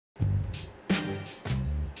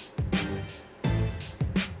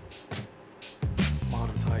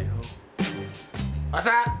What's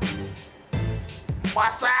up?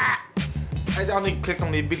 What's up? Hey, y'all nigga click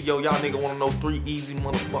on this video. Y'all nigga wanna know 3 easy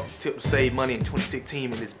motherfucking tips to save money in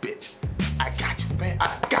 2016 in this bitch. I got you, fam.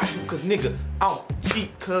 I got you, cause nigga, I'm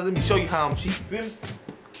cheap, cuz. Let me show you how I'm cheap, you feel me?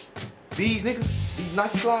 These niggas, these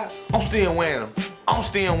Nike slides, I'm still wearing them. I'm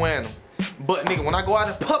still wearing them. But nigga, when I go out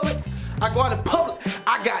in public,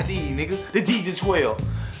 I got these niggas, the Jesus 12.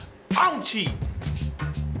 I'm cheap.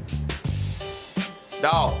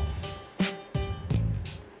 Dog.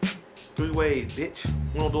 3 ways, bitch.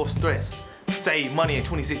 We don't do stress. Save money in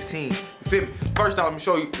 2016. You feel me? First off, let me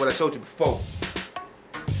show you what I showed you before.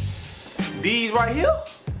 These right here.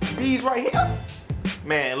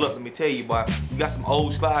 Man, look, let me tell you, boy. You got some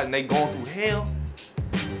old slides and they going through hell.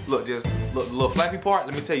 Look, just look, the little flappy part.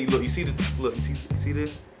 Let me tell you, look, you see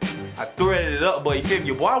this? I threaded it up, but you feel me?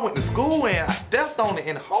 Your boy went to school and I stepped on it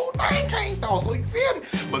and the whole thing came off, so you feel me?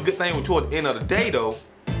 But good thing toward the end of the day though,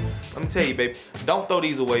 let me tell you, baby, don't throw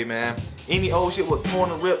these away, man. Any old shit with torn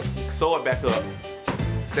and ripped, sew it back up.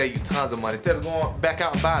 Save you tons of money. Instead of going back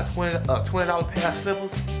out and buying $20 pair of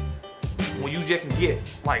slippers, when you just can get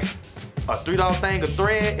like a $3 thing of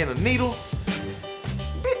thread and a needle,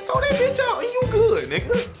 bitch, sew that bitch out and you good,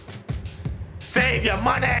 nigga. Save your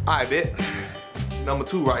money. Alright, bitch. Number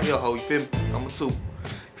 2 right here, ho, you feel me? Number 2.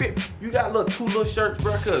 You got two little shirts,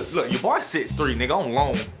 bro, cause look, your boy 6'3", nigga, I'm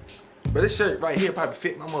long. But this shirt right here probably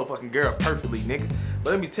fit my motherfucking girl perfectly, nigga.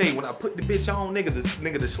 But let me tell you, when I put the bitch on, nigga,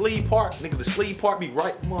 the sleeve part be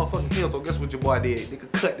right motherfucking here. So guess what your boy did?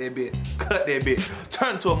 Nigga, cut that bitch.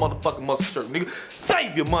 Turn it to a motherfucking muscle shirt, nigga.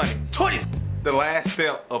 Save your money. 20. The last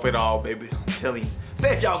step of it all, baby. I'm telling you.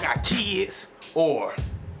 Say if y'all got kids or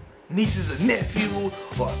nieces and nephews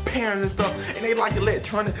or parents and stuff, and they like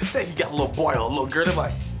electronics. Say if you got a little boy or a little girl, they're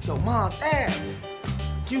like, yo, mom, dad,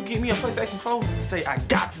 you give me a PlayStation 4? Say, I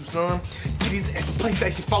got you, son. Get his ass to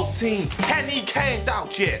PlayStation 14. Hadn't even came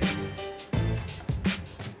out yet.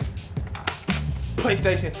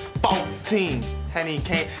 PlayStation 14. Hadn't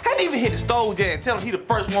even hit the stores yet. And tell him he the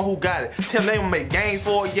first one who got it. Tell him they don't make games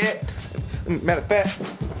for it yet. Matter of fact,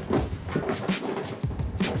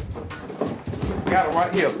 got him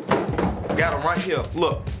right here.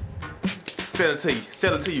 Look. Sell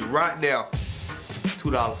it to you right now.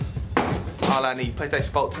 $2. All I need, PlayStation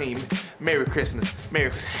 14. Merry Christmas.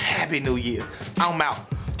 Happy New Year. I'm out.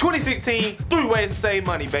 2016, 3 ways to save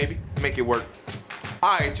money, baby. Make it work.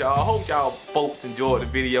 Alright, y'all. I hope y'all folks enjoyed the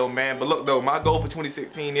video, man. But look, though, my goal for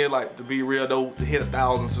 2016 is, like, to be real, though, to hit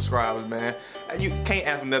 1,000 subscribers, man. And you can't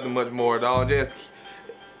ask for nothing much more, dog. Just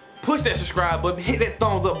push that subscribe button, hit that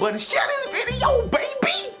thumbs up button, share this video,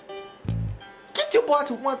 baby. Get your boy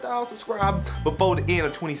to 1,000 subscribers before the end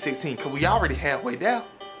of 2016, because we already halfway down.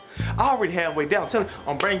 I'm telling you,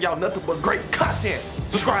 I'm bringing y'all nothing but great content.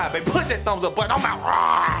 Subscribe, baby. Push that thumbs up button. I'm out.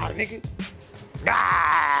 Rah, nigga.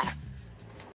 Ah.